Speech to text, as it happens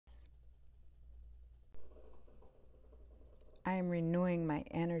I am renewing my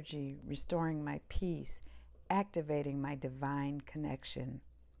energy, restoring my peace, activating my divine connection.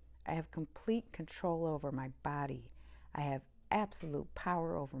 I have complete control over my body. I have absolute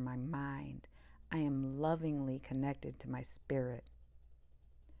power over my mind. I am lovingly connected to my spirit.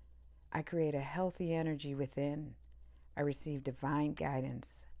 I create a healthy energy within. I receive divine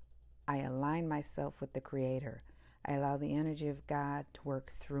guidance. I align myself with the Creator. I allow the energy of God to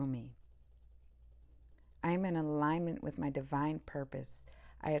work through me. I am in alignment with my divine purpose.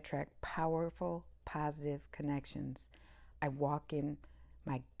 I attract powerful, positive connections. I walk in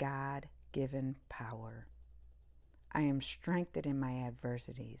my God-given power. I am strengthened in my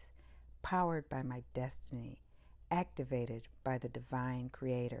adversities, powered by my destiny, activated by the divine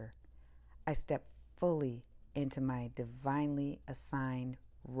Creator. I step fully into my divinely assigned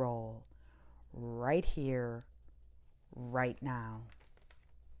role, right here, right now.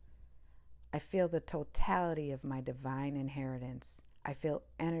 I feel the totality of my divine inheritance. I feel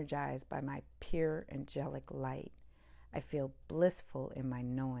energized by my pure angelic light. I feel blissful in my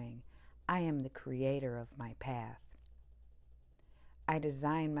knowing. I am the creator of my path. I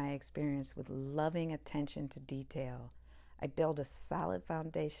design my experience with loving attention to detail. I build a solid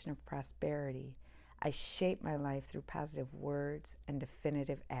foundation of prosperity. I shape my life through positive words and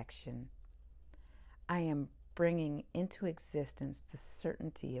definitive action. I am bringing into existence the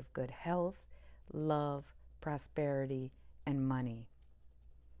certainty of good health, love, prosperity, and money.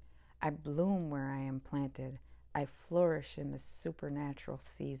 I bloom where I am planted. I flourish in the supernatural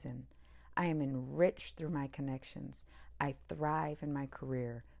season. I am enriched through my connections. I thrive in my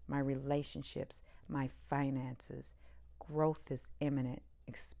career, my relationships, my finances. Growth is imminent.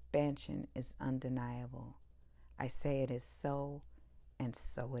 Expansion is undeniable. I say it is so, and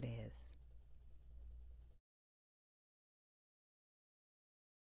so it is.